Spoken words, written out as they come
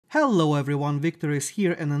Hello everyone, Victor is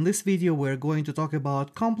here, and in this video we're going to talk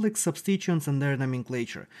about complex substituents and their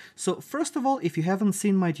nomenclature. So first of all, if you haven't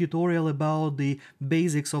seen my tutorial about the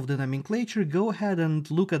basics of the nomenclature, go ahead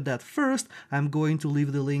and look at that first. I'm going to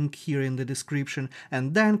leave the link here in the description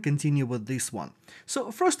and then continue with this one.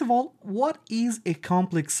 So first of all, what is a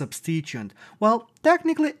complex substituent? Well,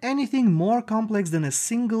 technically anything more complex than a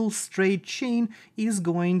single straight chain is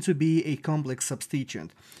going to be a complex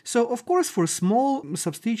substituent. So of course for small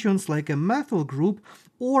substituents like a methyl group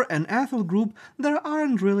or an ethyl group, there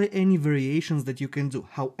aren't really any variations that you can do.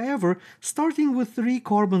 However, starting with 3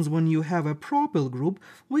 carbons when you have a propyl group,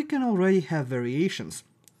 we can already have variations.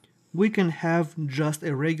 We can have just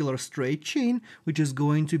a regular straight chain, which is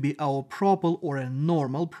going to be our propyl or a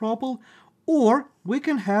normal propyl, or we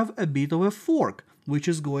can have a bit of a fork, which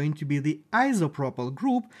is going to be the isopropyl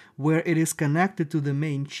group, where it is connected to the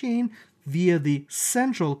main chain via the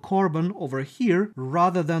central carbon over here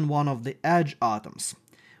rather than one of the edge atoms.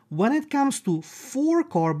 When it comes to 4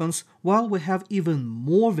 carbons, well, we have even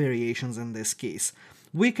more variations in this case.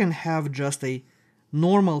 We can have just a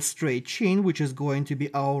normal straight chain, which is going to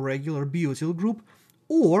be our regular butyl group,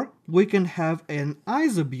 or we can have an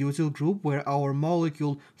isobutyl group where our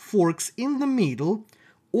molecule forks in the middle,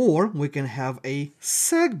 or we can have a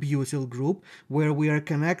sec-butyl group where we are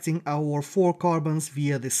connecting our 4 carbons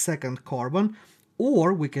via the second carbon,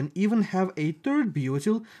 or we can even have a third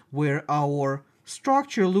butyl where our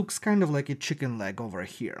structure looks kind of like a chicken leg over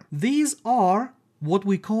here. These are what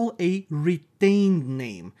we call a retained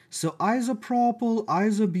name. So isopropyl,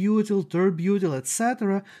 isobutyl, terbutyl,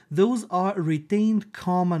 etc. those are retained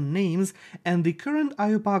common names, and the current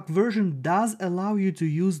IUPAC version does allow you to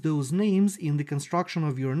use those names in the construction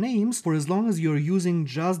of your names for as long as you're using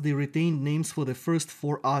just the retained names for the first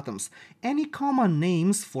 4 atoms. Any common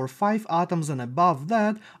names for 5 atoms and above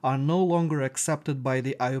that are no longer accepted by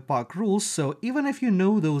the IUPAC rules, so even if you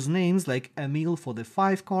know those names like amyl for the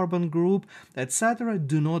 5 carbon group, etc.,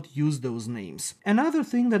 do not use those names. Another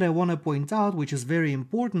thing that I want to point out, which is very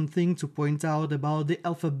important thing to point out about the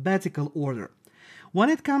alphabetical order. When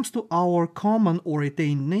it comes to our common or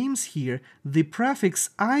retained names here, the prefix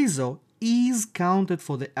iso is counted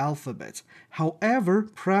for the alphabet. However,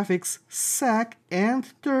 prefix sec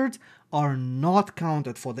and tert are not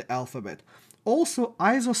counted for the alphabet. Also,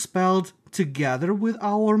 iso spelled together with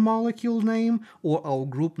our molecule name, or our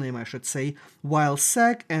group name I should say, while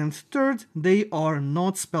sec and tert, they are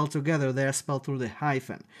not spelled together, they are spelled through the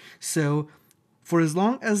hyphen. So, for as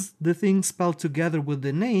long as the thing spelled together with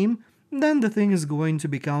the name, then the thing is going to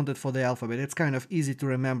be counted for the alphabet. It's kind of easy to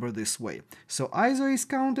remember this way. So iso is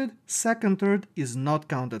counted, sec and tert is not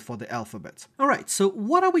counted for the alphabet. Alright, so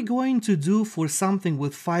what are we going to do for something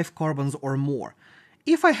with 5 carbons or more?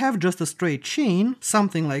 If I have just a straight chain,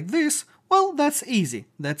 something like this, well, that's easy.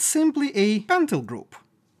 That's simply a pentyl group.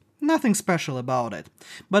 Nothing special about it.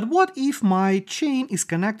 But what if my chain is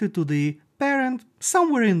connected to the parent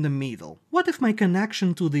somewhere in the middle? What if my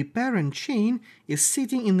connection to the parent chain is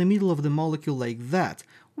sitting in the middle of the molecule like that?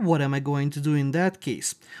 What am I going to do in that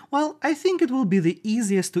case? Well, I think it will be the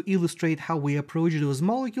easiest to illustrate how we approach those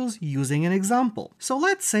molecules using an example. So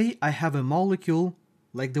let's say I have a molecule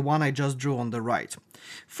like the one I just drew on the right.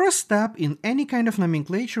 First step, in any kind of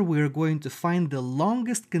nomenclature, we are going to find the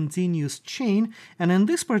longest continuous chain, and in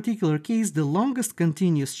this particular case, the longest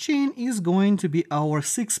continuous chain is going to be our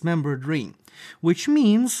 6-membered ring, which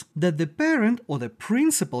means that the parent, or the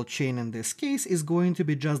principal chain in this case, is going to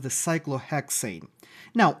be just the cyclohexane.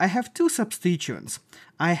 Now, I have 2 substituents.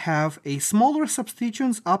 I have a smaller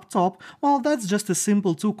substituent up top, well, that's just a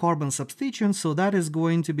simple 2-carbon substituent, so that is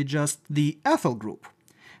going to be just the ethyl group.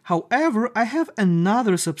 However, I have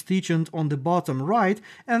another substituent on the bottom right,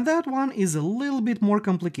 and that one is a little bit more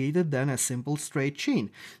complicated than a simple straight chain.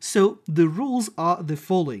 So the rules are the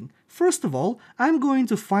following. First of all, I'm going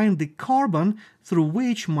to find the carbon through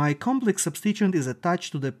which my complex substituent is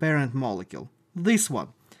attached to the parent molecule. This one.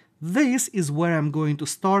 This is where I'm going to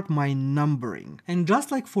start my numbering. And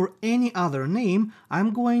just like for any other name,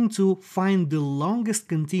 I'm going to find the longest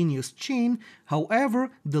continuous chain.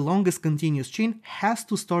 However, the longest continuous chain has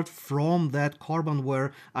to start from that carbon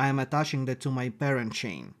where I am attaching that to my parent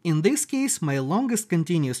chain. In this case, my longest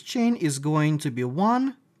continuous chain is going to be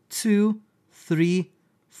 1, 2, 3,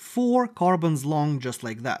 4 carbons long, just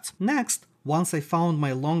like that. Next, once I found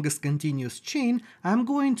my longest continuous chain, I'm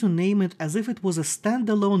going to name it as if it was a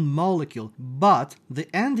standalone molecule, but the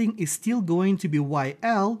ending is still going to be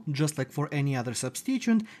YL, just like for any other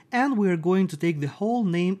substituent, and we're going to take the whole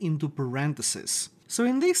name into parentheses. So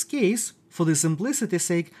in this case, for the simplicity's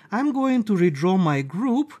sake, I'm going to redraw my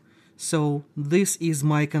group So this is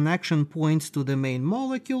my connection point to the main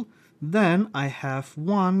molecule. Then I have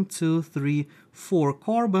 1, 2, 3, 4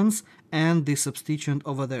 carbons and the substituent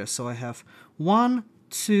over there. So I have 1,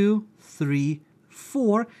 2, 3,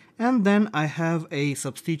 4, and then I have a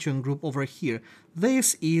substituent group over here.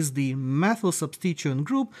 This is the methyl substituent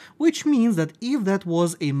group, which means that if that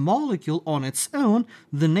was a molecule on its own,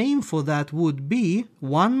 the name for that would be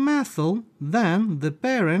 1-methyl, then the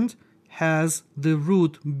parent has the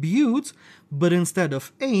root but, but instead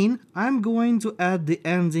of ane, I'm going to add the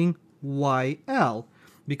ending YL,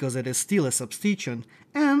 because it is still a substituent.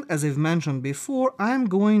 And as I've mentioned before, I'm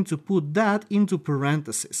going to put that into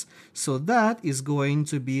parentheses. So that is going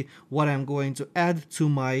to be what I'm going to add to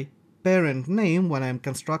my parent name when I'm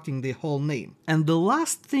constructing the whole name. And the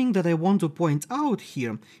last thing that I want to point out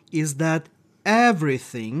here is that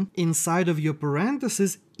everything inside of your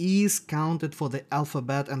parentheses is counted for the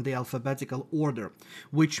alphabet and the alphabetical order,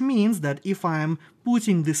 which means that if I'm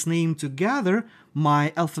putting this name together,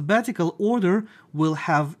 my alphabetical order will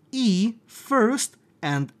have E first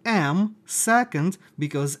and M second,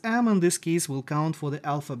 because M in this case will count for the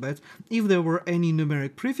alphabet. If there were any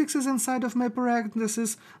numeric prefixes inside of my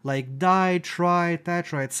parentheses, like di, tri,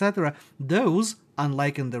 tetra, etc., those,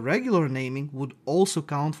 unlike in the regular naming, would also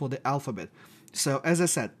count for the alphabet. So as I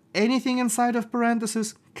said, anything inside of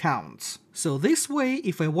parentheses counts. So this way,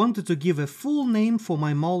 if I wanted to give a full name for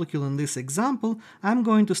my molecule in this example, I'm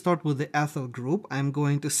going to start with the ethyl group. I'm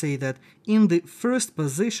going to say that in the first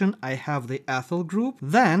position I have the ethyl group,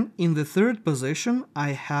 then in the third position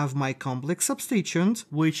I have my complex substituent,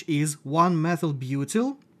 which is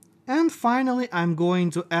 1-methyl-butyl, and finally I'm going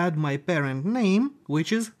to add my parent name,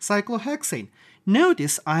 which is cyclohexane.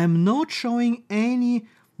 Notice I am not showing any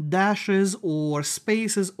dashes or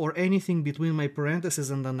spaces or anything between my parentheses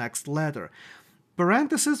and the next letter.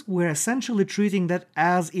 Parentheses, we're essentially treating that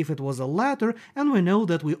as if it was a letter, and we know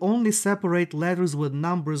that we only separate letters with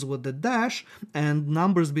numbers with the dash and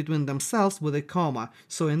numbers between themselves with a comma.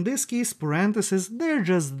 So in this case, parentheses, they're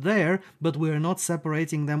just there, but we're not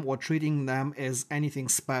separating them or treating them as anything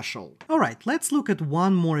special. Alright, let's look at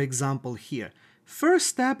one more example here. First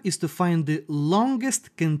step is to find the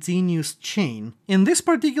longest continuous chain. In this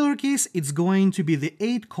particular case, it's going to be the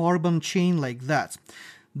 8-carbon chain like that.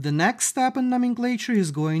 The next step in nomenclature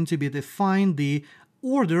is going to be to find the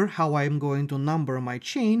order how I'm going to number my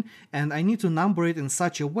chain, and I need to number it in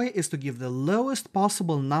such a way as to give the lowest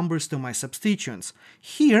possible numbers to my substituents.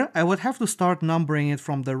 Here, I would have to start numbering it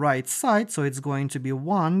from the right side, so it's going to be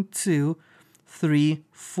 1, 2, 3,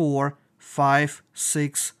 4, 5,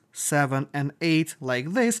 6, 7, and 8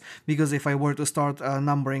 like this, because if I were to start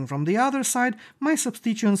numbering from the other side, my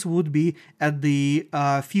substituents would be at the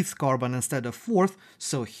 5th carbon instead of 4th,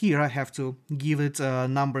 so here I have to give it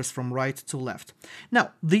numbers from right to left.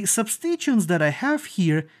 Now, the substituents that I have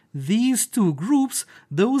here, these two groups,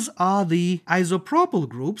 those are the isopropyl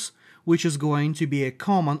groups, which is going to be a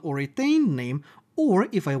common or retained name, or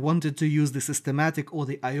if I wanted to use the systematic or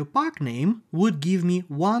the IUPAC name, would give me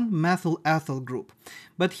 1-methyl ethyl group.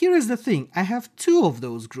 But here is the thing, I have two of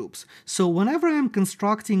those groups, so whenever I'm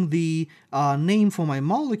constructing the name for my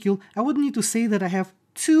molecule, I would need to say that I have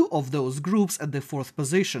two of those groups at the 4th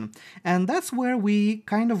position, and that's where we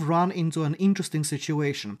kind of run into an interesting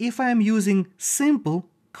situation. If I am using simple,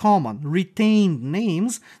 common, retained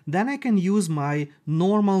names, then I can use my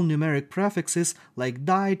normal numeric prefixes like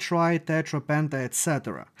di, tri, tetra, penta,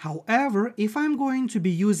 etc. However, if I'm going to be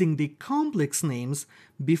using the complex names,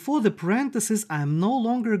 before the parentheses I'm no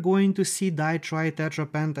longer going to see di, tri, tetra,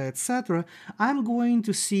 penta, etc. I'm going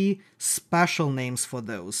to see special names for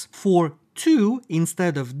those. For 2,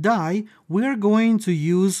 instead of di, we're going to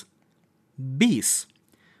use bis.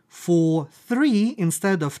 For 3,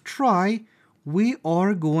 instead of tri, we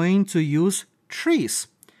are going to use tris.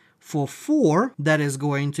 For 4, that is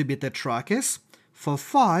going to be tetrakis. For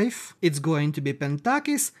 5, it's going to be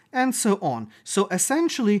pentakis, and so on. So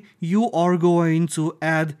essentially, you are going to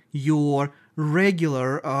add your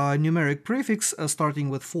regular numeric prefix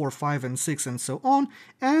starting with 4, 5, and 6, and so on,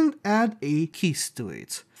 and add a kis to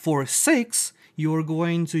it. For 6, you're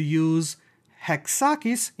going to use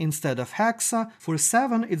hexakis instead of hexa. For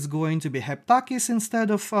 7, it's going to be heptakis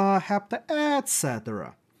instead of hepta,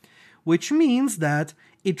 etc. Which means that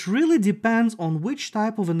it really depends on which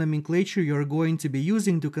type of a nomenclature you're going to be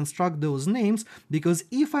using to construct those names, because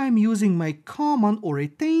if I'm using my common or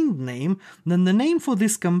retained name, then the name for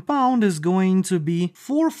this compound is going to be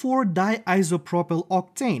 4,4-diisopropyl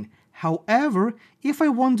octane. However, if I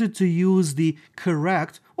wanted to use the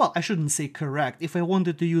correct, well, I shouldn't say correct, if I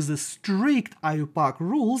wanted to use the strict IUPAC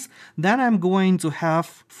rules, then I'm going to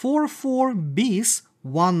have 4,4-bis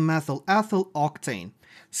 1-methyl-ethyl octane.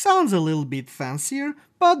 Sounds a little bit fancier,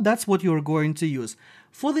 but that's what you're going to use.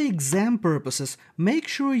 For the exam purposes, make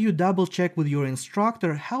sure you double check with your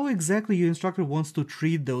instructor how exactly your instructor wants to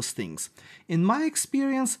treat those things. In my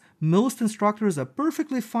experience, most instructors are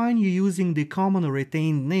perfectly fine you using the common or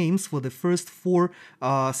retained names for the first 4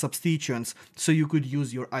 substituents. So you could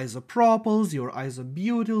use your isopropyls, your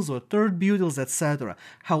isobutyls or third butyls, etc.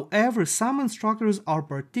 However, some instructors are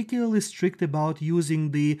particularly strict about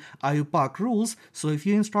using the IUPAC rules, so if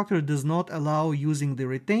your instructor does not allow using the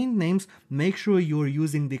retained names, make sure you're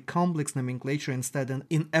using the complex nomenclature instead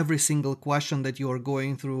in every single question that you are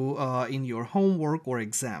going through in your homework or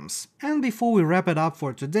exams. And before we wrap it up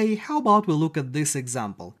for today, how about we look at this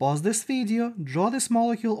example? Pause this video, draw this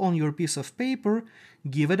molecule on your piece of paper,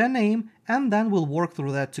 give it a name, and then we'll work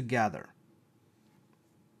through that together.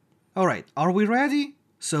 Alright, are we ready?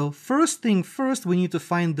 So first thing first, we need to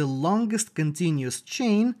find the longest continuous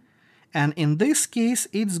chain, and in this case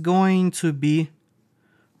it's going to be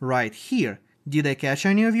right here. Did I catch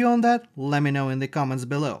any of you on that? Let me know in the comments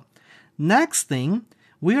below. Next thing,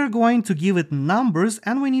 we are going to give it numbers,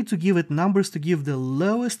 and we need to give it numbers to give the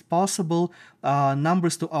lowest possible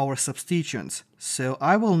numbers to our substituents. So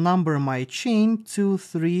I will number my chain 2,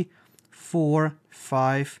 3, 4,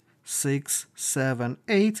 5, 6, 7,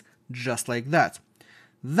 8, just like that.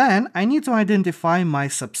 Then I need to identify my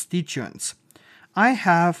substituents. I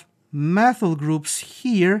have methyl groups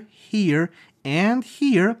here, here, and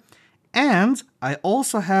here, and I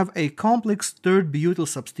also have a complex third butyl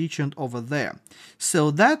substituent over there.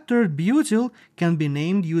 So that third butyl can be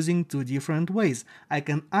named using 2 different ways. I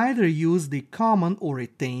can either use the common or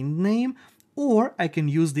retained name, or I can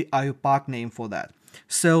use the IUPAC name for that.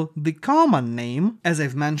 So the common name, as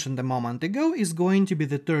I've mentioned a moment ago, is going to be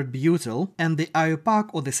the third butyl, and the IUPAC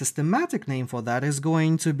or the systematic name for that is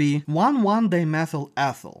going to be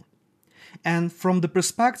 1,1-dimethyl-ethyl. And from the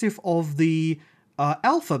perspective of the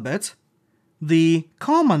alphabet, the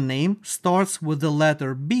common name starts with the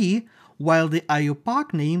letter B, while the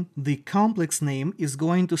IUPAC name, the complex name, is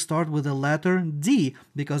going to start with the letter D,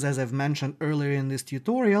 because as I've mentioned earlier in this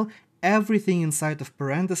tutorial, everything inside of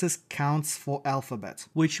parentheses counts for alphabet.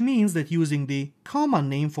 Which means that using the common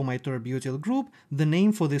name for my third butyl group, the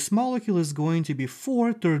name for this molecule is going to be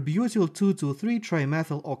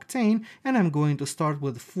 4-3-butyl-2,2,3-trimethyl-octane, and I'm going to start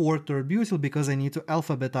with 4-3-butyl because I need to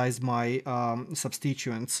alphabetize my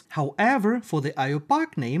substituents. However, for the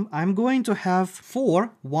IUPAC name, I'm going to have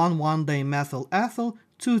 4,1,1-dimethyl-ethyl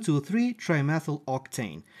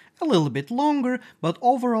 2,2,3-trimethyl-octane. A little bit longer, but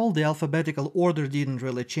overall the alphabetical order didn't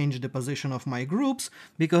really change the position of my groups,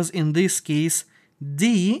 because in this case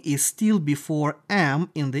D is still before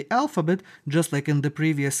M in the alphabet, just like in the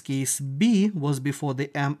previous case B was before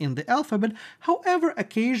the M in the alphabet. However,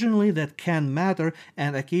 occasionally that can matter,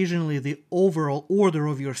 and occasionally the overall order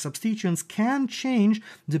of your substituents can change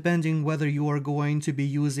depending whether you are going to be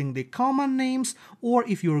using the common names or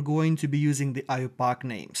if you're going to be using the IUPAC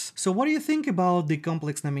names. So what do you think about the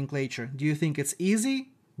complex nomenclature? Do you think it's easy?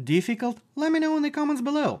 Difficult? Let me know in the comments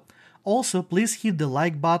below. Also, please hit the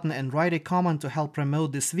like button and write a comment to help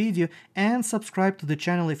promote this video, and subscribe to the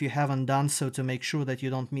channel if you haven't done so to make sure that you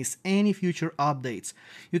don't miss any future updates.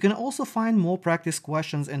 You can also find more practice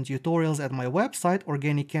questions and tutorials at my website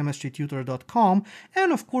organicchemistrytutor.com,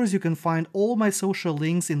 and of course you can find all my social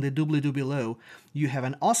links in the doobly-doo below. You have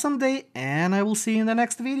an awesome day, and I will see you in the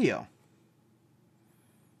next video.